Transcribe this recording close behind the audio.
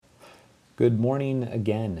Good morning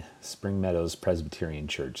again, Spring Meadows Presbyterian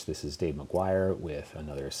Church. This is Dave McGuire with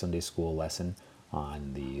another Sunday School lesson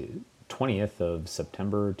on the 20th of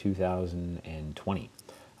September 2020.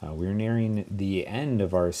 We're nearing the end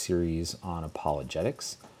of our series on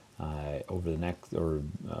apologetics. Over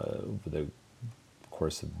the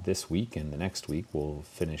course of this week and the next week, we'll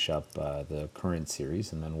finish up the current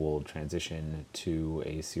series, and then we'll transition to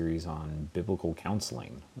a series on biblical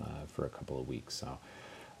counseling for a couple of weeks. So,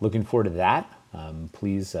 looking forward to that.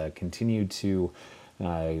 Please continue to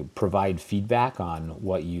provide feedback on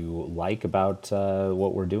what you like about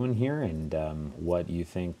what we're doing here and what you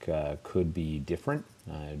think could be different.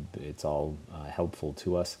 It's all helpful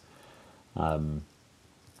to us.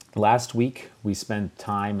 Last week, we spent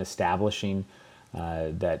time establishing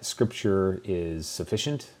that Scripture is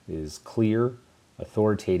sufficient, is clear,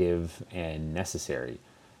 authoritative, and necessary.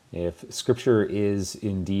 If Scripture is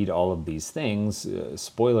indeed all of these things,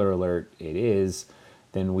 spoiler alert, it is,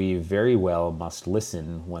 then we very well must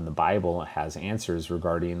listen when the Bible has answers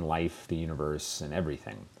regarding life, the universe, and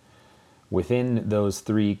everything. Within those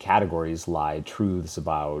three categories lie truths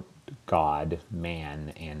about God,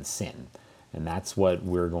 man, and sin. And that's what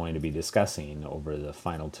we're going to be discussing over the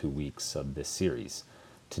final 2 weeks of this series.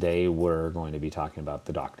 Today, we're going to be talking about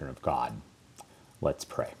the doctrine of God. Let's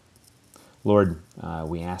pray. Lord,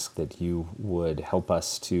 we ask that you would help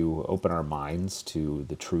us to open our minds to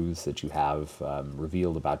the truths that you have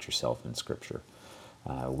revealed about yourself in Scripture.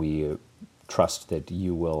 We trust that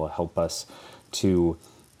you will help us to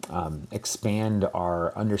expand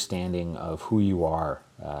our understanding of who you are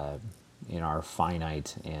in our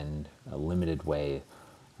finite and limited way,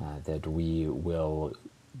 that we will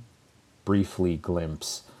briefly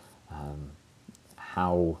glimpse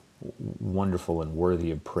how wonderful and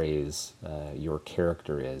worthy of praise your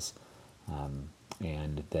character is,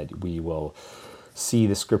 and that we will see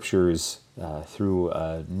the Scriptures through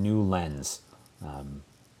a new lens,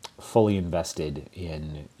 fully invested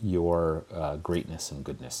in your greatness and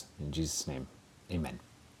goodness. In Jesus' name, amen.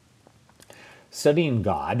 Studying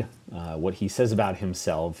God, what he says about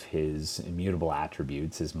himself, his immutable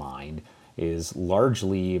attributes, his mind, is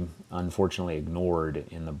largely, unfortunately, ignored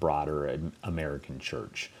in the broader American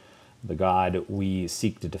church. The God we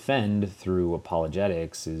seek to defend through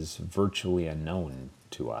apologetics is virtually unknown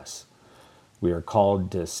to us. We are called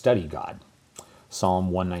to study God. Psalm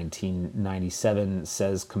 119:97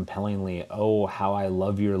 says compellingly, "Oh, how I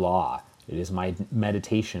love your law. It is my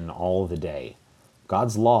meditation all the day."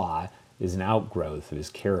 God's law is an outgrowth of his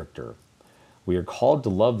character. We are called to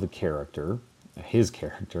love his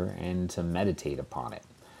character, and to meditate upon it.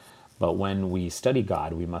 But when we study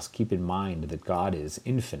God, we must keep in mind that God is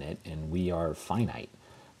infinite and we are finite.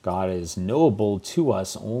 God is knowable to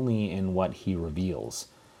us only in what he reveals.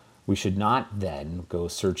 We should not then go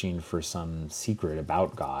searching for some secret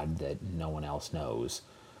about God that no one else knows.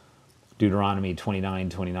 Deuteronomy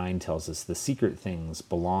 29:29 tells us, "The secret things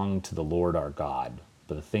belong to the Lord our God,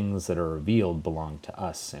 but the things that are revealed belong to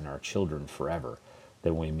us and our children forever,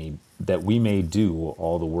 that we may do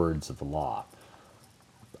all the words of the law."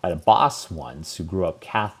 I had a boss once who grew up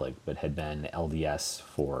Catholic but had been LDS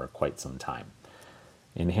for quite some time.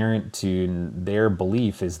 Inherent to their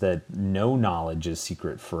belief is that no knowledge is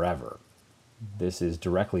secret forever. This is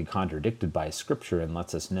directly contradicted by Scripture and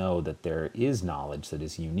lets us know that there is knowledge that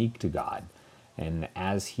is unique to God. And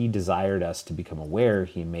as he desired us to become aware,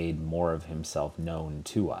 he made more of himself known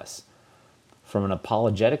to us. From an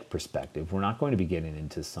apologetic perspective, we're not going to be getting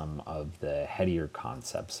into some of the headier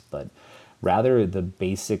concepts, but rather the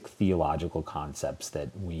basic theological concepts that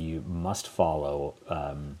we must follow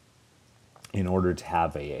in order to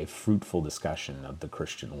have a fruitful discussion of the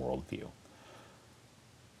Christian worldview.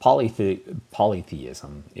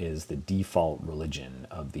 Polytheism is the default religion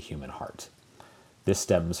of the human heart. This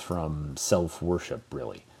stems from self-worship,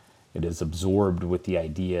 really. It is absorbed with the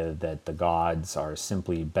idea that the gods are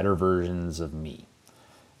simply better versions of me.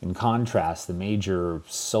 In contrast, the major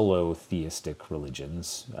solo-theistic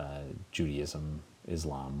religions, Judaism,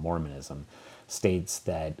 Islam, Mormonism, states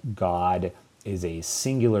that God is a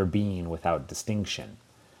singular being without distinction.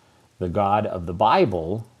 The God of the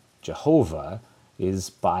Bible, Jehovah, is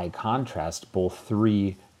by contrast both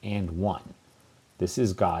three and one. This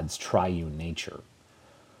is God's triune nature.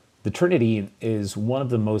 The Trinity is one of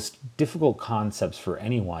the most difficult concepts for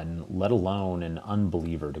anyone, let alone an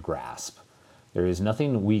unbeliever, to grasp. There is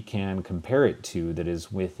nothing we can compare it to that is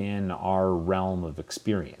within our realm of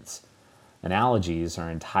experience. Analogies are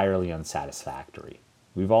entirely unsatisfactory.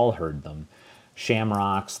 We've all heard them.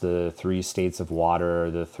 Shamrocks, the three states of water,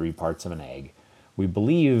 the three parts of an egg. We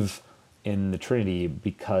believe in the Trinity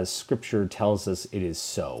because Scripture tells us it is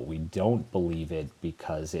so. We don't believe it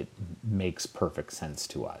because it makes perfect sense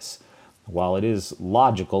to us. While it is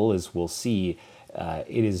logical, as we'll see, it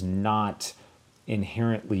is not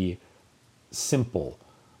inherently simple.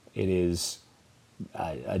 It is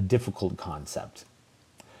a difficult concept.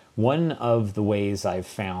 One of the ways I've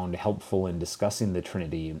found helpful in discussing the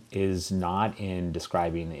Trinity is not in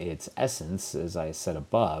describing its essence, as I said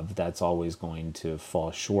above. That's always going to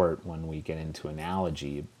fall short when we get into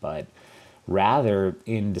analogy, but rather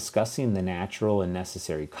in discussing the natural and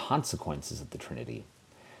necessary consequences of the Trinity.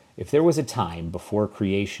 If there was a time before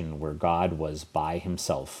creation where God was by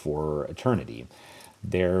himself for eternity,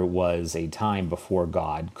 there was a time before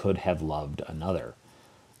God could have loved another.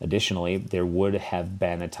 Additionally, there would have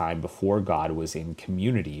been a time before God was in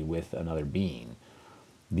community with another being.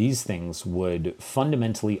 These things would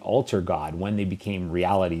fundamentally alter God when they became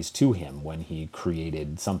realities to him, when he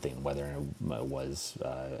created something, whether it was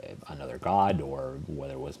another God or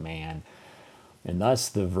whether it was man. And thus,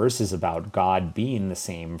 the verses about God being the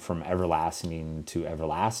same from everlasting to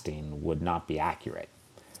everlasting would not be accurate.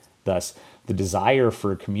 Thus, the desire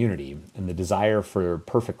for community and the desire for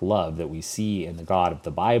perfect love that we see in the God of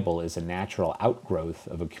the Bible is a natural outgrowth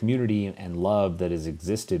of a community and love that has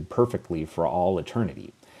existed perfectly for all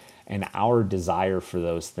eternity. And our desire for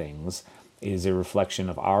those things is a reflection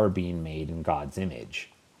of our being made in God's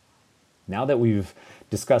image. Now that we've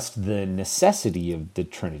discussed the necessity of the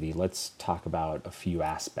Trinity, let's talk about a few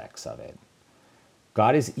aspects of it.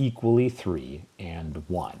 God is equally three and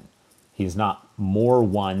one. He's not more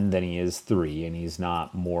one than he is three, and he's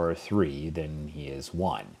not more three than he is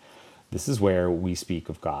one. This is where we speak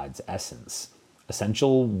of God's essence,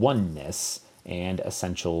 essential oneness and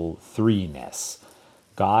essential threeness.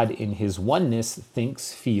 God in his oneness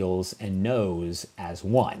thinks, feels, and knows as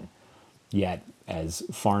one. Yet, as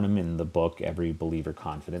Farnham in the book Every Believer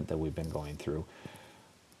Confident that we've been going through,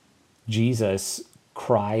 Jesus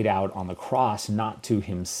cried out on the cross not to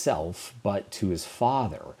himself, but to his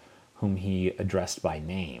Father, whom he addressed by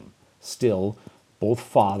name. Still, both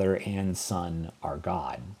Father and Son are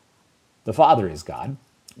God. The Father is God.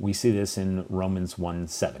 We see this in Romans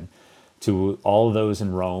 1:7. To all those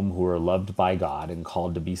in Rome who are loved by God and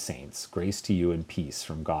called to be saints, grace to you and peace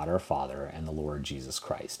from God our Father and the Lord Jesus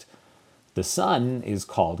Christ. The Son is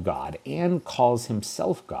called God and calls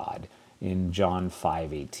himself God in John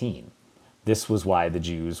 5:18. This was why the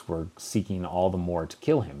Jews were seeking all the more to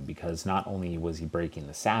kill him, because not only was he breaking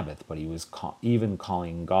the Sabbath, but he was even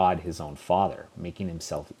calling God his own Father, making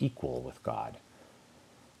himself equal with God.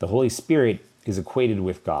 The Holy Spirit is equated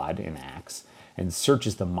with God in Acts and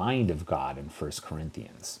searches the mind of God in 1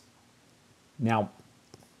 Corinthians. Now,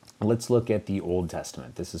 let's look at the Old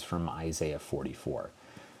Testament. This is from Isaiah 44.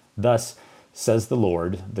 Thus says the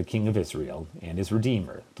Lord, the King of Israel, and his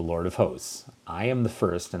Redeemer, the Lord of hosts, I am the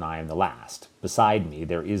first and I am the last. Beside me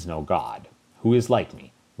there is no God. Who is like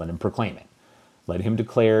me? Let him proclaim it. Let him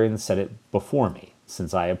declare and set it before me.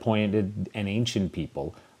 Since I appointed an ancient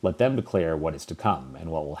people, let them declare what is to come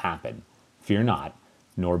and what will happen. Fear not,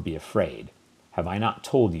 nor be afraid. Have I not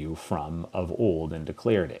told you from of old and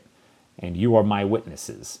declared it? And you are my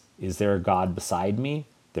witnesses. Is there a God beside me?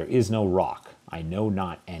 There is no rock. I know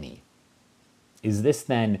not any. Is this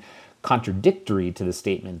then contradictory to the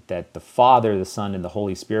statement that the Father, the Son, and the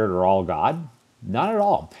Holy Spirit are all God? Not at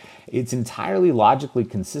all. It's entirely logically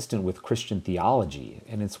consistent with Christian theology,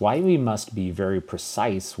 and it's why we must be very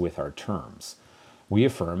precise with our terms. We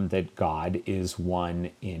affirm that God is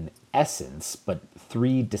one in essence, but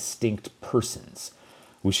three distinct persons.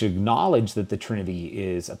 We should acknowledge that the Trinity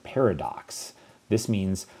is a paradox. This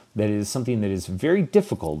means that it is something that is very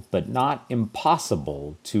difficult, but not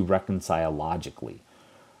impossible to reconcile logically.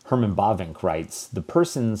 Herman Bavinck writes, the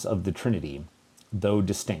persons of the Trinity, though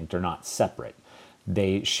distinct, are not separate.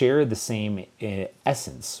 They share the same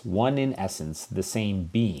essence, one in essence, the same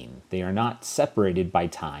being. They are not separated by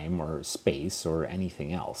time or space or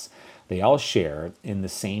anything else. They all share in the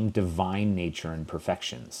same divine nature and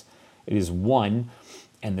perfections. It is one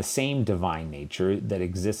and the same divine nature that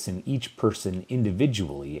exists in each person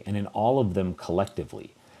individually and in all of them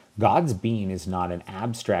collectively. God's being is not an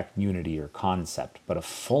abstract unity or concept, but a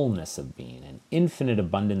fullness of being, an infinite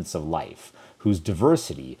abundance of life, whose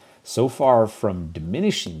diversity, so far from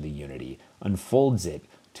diminishing the unity, unfolds it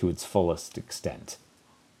to its fullest extent.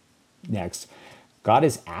 Next, God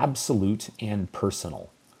is absolute and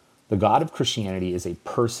personal. The God of Christianity is a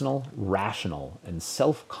personal, rational, and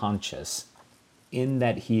self-conscious in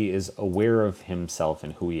that he is aware of himself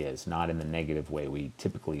and who he is, not in the negative way we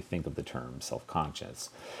typically think of the term self-conscious.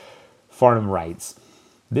 Farnham writes,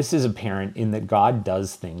 This is apparent in that God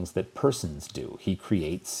does things that persons do. He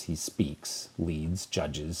creates, he speaks, leads,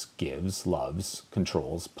 judges, gives, loves,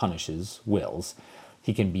 controls, punishes, wills.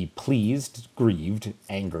 He can be pleased, grieved,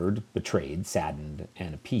 angered, betrayed, saddened,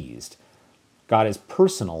 and appeased. God is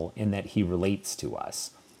personal in that he relates to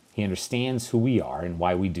us. He understands who we are and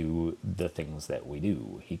why we do the things that we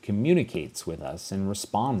do. He communicates with us and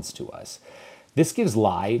responds to us. This gives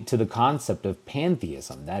lie to the concept of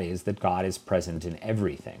pantheism, that is, that God is present in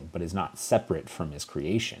everything, but is not separate from his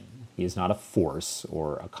creation. He is not a force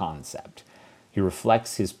or a concept. He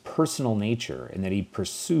reflects his personal nature in that he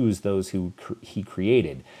pursues those who he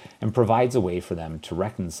created and provides a way for them to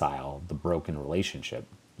reconcile the broken relationship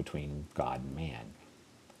between God and man.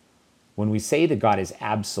 When we say that God is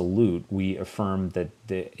absolute, we affirm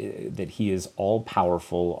that he is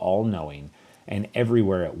all-powerful, all-knowing, and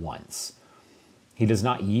everywhere at once. He does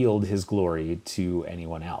not yield his glory to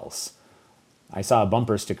anyone else. I saw a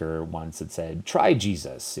bumper sticker once that said, "Try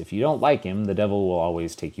Jesus. If you don't like him, the devil will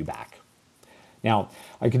always take you back." Now,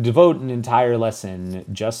 I could devote an entire lesson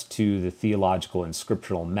just to the theological and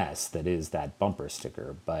scriptural mess that is that bumper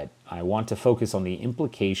sticker, but I want to focus on the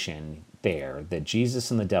implication there that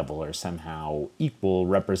Jesus and the devil are somehow equal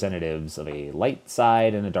representatives of a light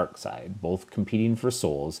side and a dark side, both competing for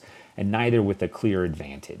souls, and neither with a clear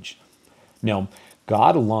advantage. No,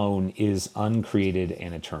 God alone is uncreated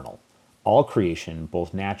and eternal. All creation,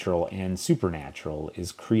 both natural and supernatural,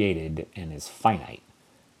 is created and is finite.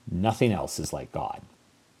 Nothing else is like God.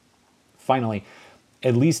 Finally,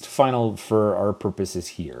 at least final for our purposes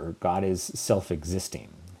here, God is self-existing.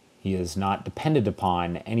 He is not dependent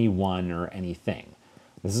upon anyone or anything.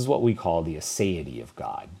 This is what we call the aseity of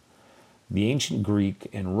God. The ancient Greek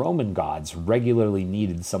and Roman gods regularly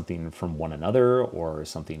needed something from one another or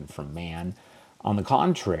something from man. On the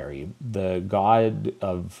contrary, the God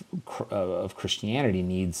of Christianity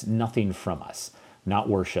needs nothing from us, not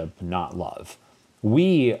worship, not love.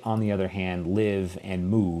 We, on the other hand, live and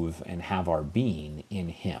move and have our being in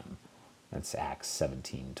him. That's Acts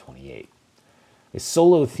 17:28. A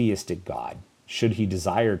solo-theistic God, should he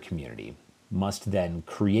desire community, must then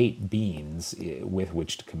create beings with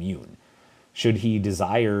which to commune. Should he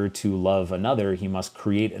desire to love another, he must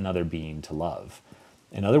create another being to love.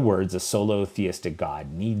 In other words, a solo-theistic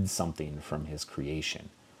God needs something from his creation.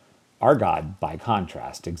 Our God, by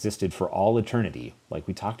contrast, existed for all eternity, like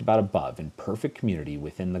we talked about above, in perfect community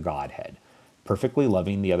within the Godhead, perfectly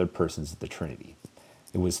loving the other persons of the Trinity.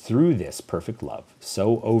 It was through this perfect love,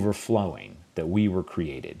 so overflowing, that we were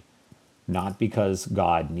created, not because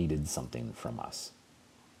God needed something from us.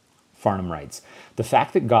 Farnham writes, "The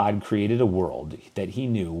fact that God created a world that he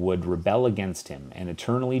knew would rebel against him and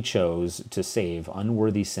eternally chose to save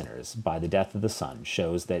unworthy sinners by the death of the Son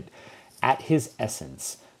shows that at his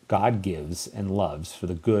essence, God gives and loves for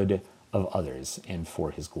the good of others and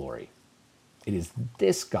for his glory. It is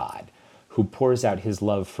this God who pours out his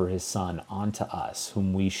love for his Son onto us,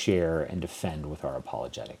 whom we share and defend with our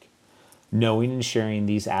apologetic. Knowing and sharing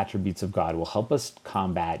these attributes of God will help us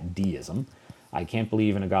combat deism. I can't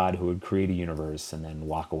believe in a God who would create a universe and then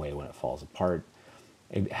walk away when it falls apart.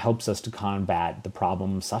 It helps us to combat the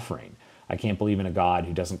problem of suffering. I can't believe in a God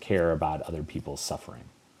who doesn't care about other people's suffering.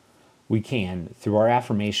 We can, through our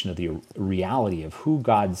affirmation of the reality of who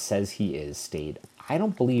God says he is, state, I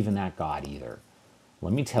don't believe in that God either.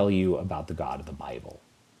 Let me tell you about the God of the Bible.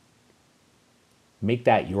 Make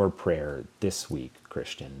that your prayer this week,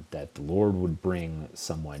 Christian, that the Lord would bring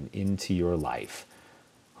someone into your life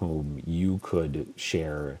whom you could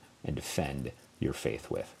share and defend your faith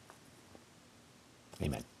with.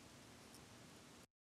 Amen.